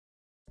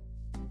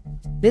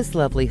This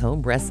lovely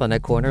home rests on a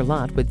corner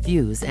lot with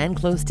views and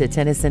close to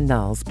Tennyson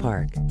Knolls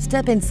Park.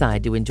 Step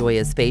inside to enjoy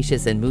a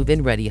spacious and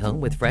move-in ready home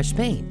with fresh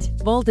paint,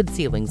 vaulted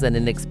ceilings, and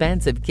an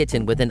expansive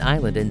kitchen with an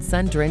island and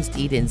sun-drenched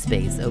eat-in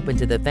space open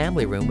to the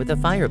family room with a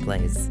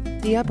fireplace.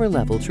 The upper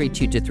level treats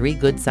you to 3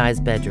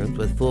 good-sized bedrooms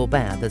with full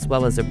bath, as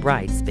well as a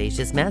bright,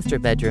 spacious master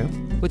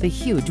bedroom with a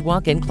huge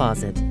walk-in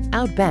closet.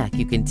 Out back,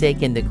 you can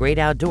take in the great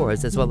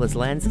outdoors as well as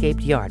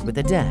landscaped yard with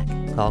a deck.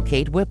 Call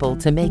Kate Whipple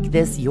to make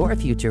this your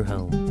future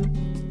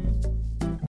home.